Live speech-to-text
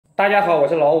大家好，我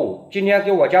是老五。今天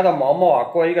给我家的毛毛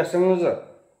过一个生日。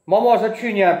毛毛是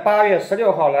去年8月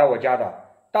16号来我家的，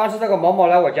当时这个毛毛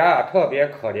来我家特别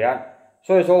可怜，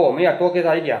所以说我们要多给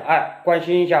他一点爱，关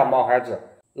心一下毛孩子。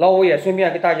老五也顺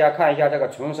便给大家看一下这个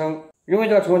重生，因为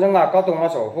这个重生刚动了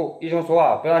手术，医生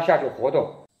说不让下去活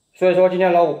动，所以说今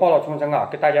天老五抱了重生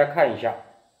给大家看一下。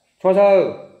重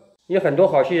生，你很多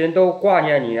好心人都挂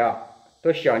念你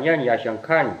都想念你想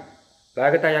看你，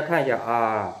来给大家看一下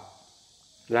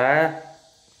来，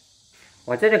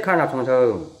我这里看了重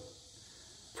生，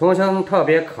重生特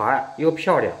别可爱又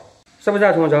漂亮，是不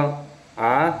是重生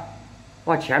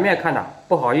往前面看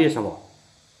不好意思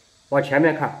往前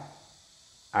面看，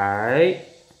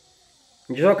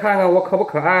你说看看我可不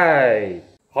可爱？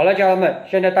好了，家人们，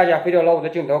现在大家回到老五的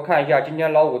镜头看一下，今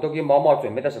天老五都给毛毛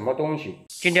准备的什么东西？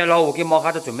今天老五给毛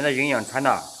孩子准备的营养餐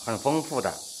很丰富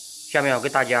的，下面我给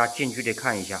大家近距离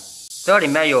看一下。这里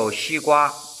面有西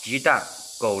瓜、鸡蛋、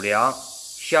狗粮、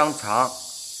香肠，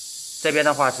这边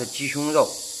的话是鸡胸肉。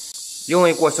因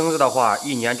为过生日的话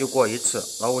1年就过一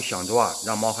次，老五想着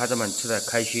让毛孩子们吃得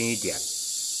开心一点。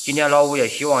今天老五也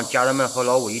希望家人们和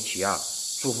老五一起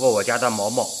祝福我家的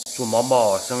毛毛，祝毛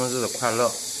毛生日快乐。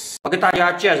我给大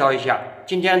家介绍一下，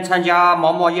今天参加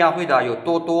毛毛宴会的有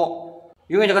多多。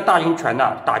因为这个大型犬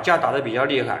打架打得比较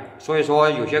厉害，所以说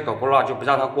有些狗狗就不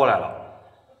让它过来了，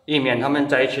以免它们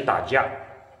在一起打架。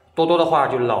多多的话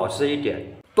就老实一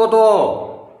点。多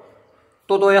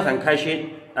多也很开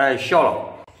心，笑了。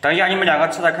等一下你们两个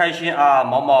吃得开心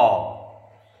毛毛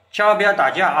千万不要打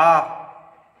架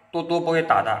多多不会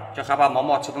打的，就害怕毛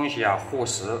毛吃东西护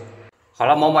食。好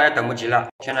了，毛毛也等不及了，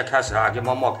现在开始给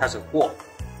毛毛开始过。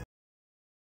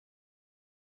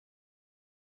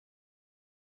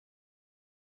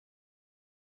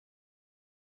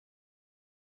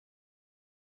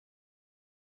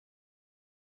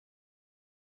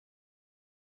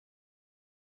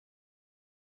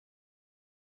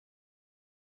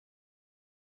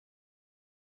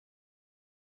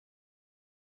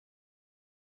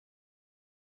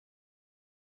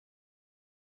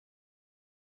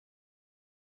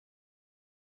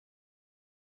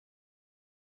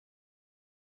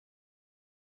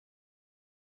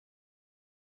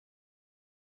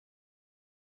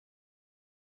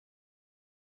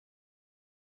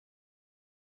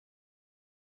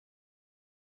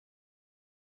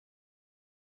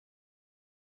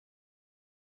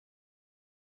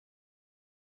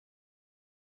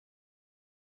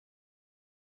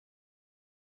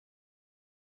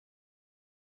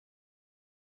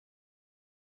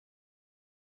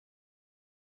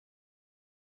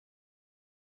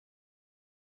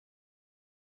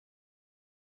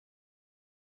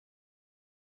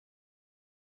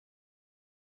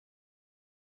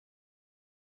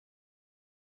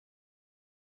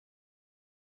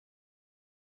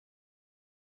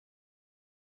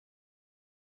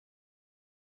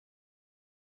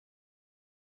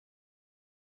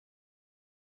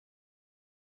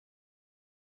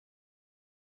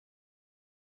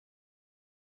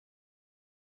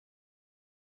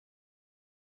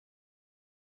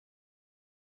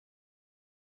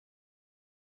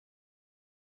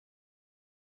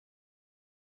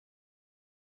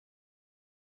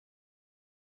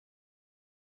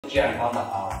健康的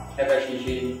开开心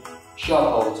心，笑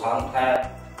口常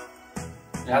开，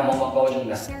让毛毛高兴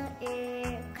的。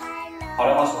好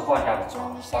了，把手放下吧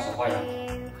把手放下。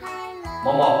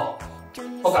毛毛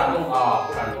不感动不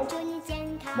感动。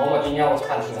毛毛今天我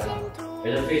看出来了，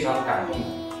也是非常感动的。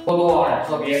多多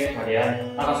特别可怜，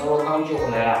那个时候刚救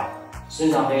回来身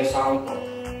上还有伤口，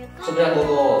是不是多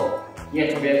多？你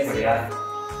也特别可怜。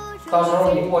到时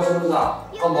候你过生日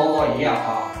和毛毛一样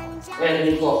我也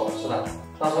给你做好吃的。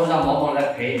到时候让毛毛来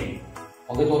陪你，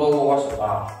我给多多握手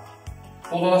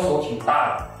多多的手挺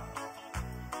大的，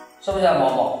是不是毛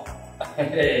毛？嘿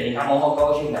嘿，你看毛毛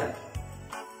高兴的。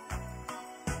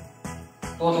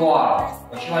多多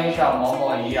我希望你像毛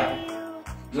毛一样，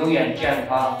永远健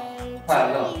康、快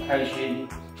乐、开心。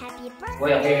我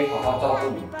也会好好照顾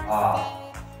你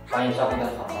把你照顾得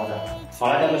好好的。好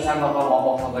了，咱们3个和毛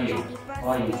毛合个影，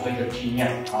做一个纪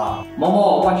念毛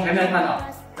毛往前面看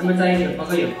咱们在一起合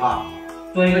个影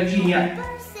做一个纪念，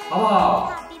好不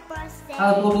好？还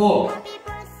有多多，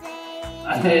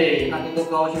你看多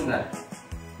多高兴的，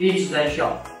一直在笑，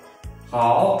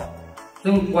好，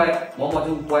真乖，毛毛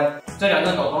真乖。这2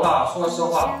个狗狗说实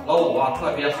话，老五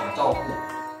特别好照顾，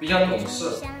比较懂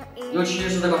事，尤其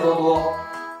是这个多多。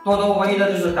多多唯一的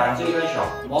就是胆子有点小，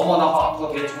毛毛的话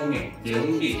特别聪明、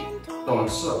伶俐、懂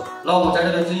事。老五在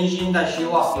这里真心的希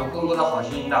望有更多的好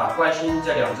心关心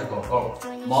这2只狗狗，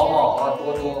毛毛和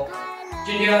多多。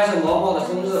今天是毛毛的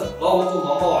生日，老五祝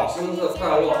毛毛生日快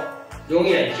乐，永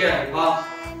远健康。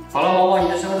好了，毛毛，你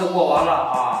的生日过完了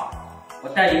啊，我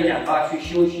带你们两个去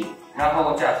休息，然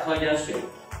后再喝点水，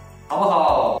好不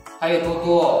好？还有多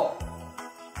多，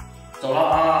走了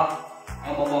啊，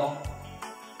毛毛。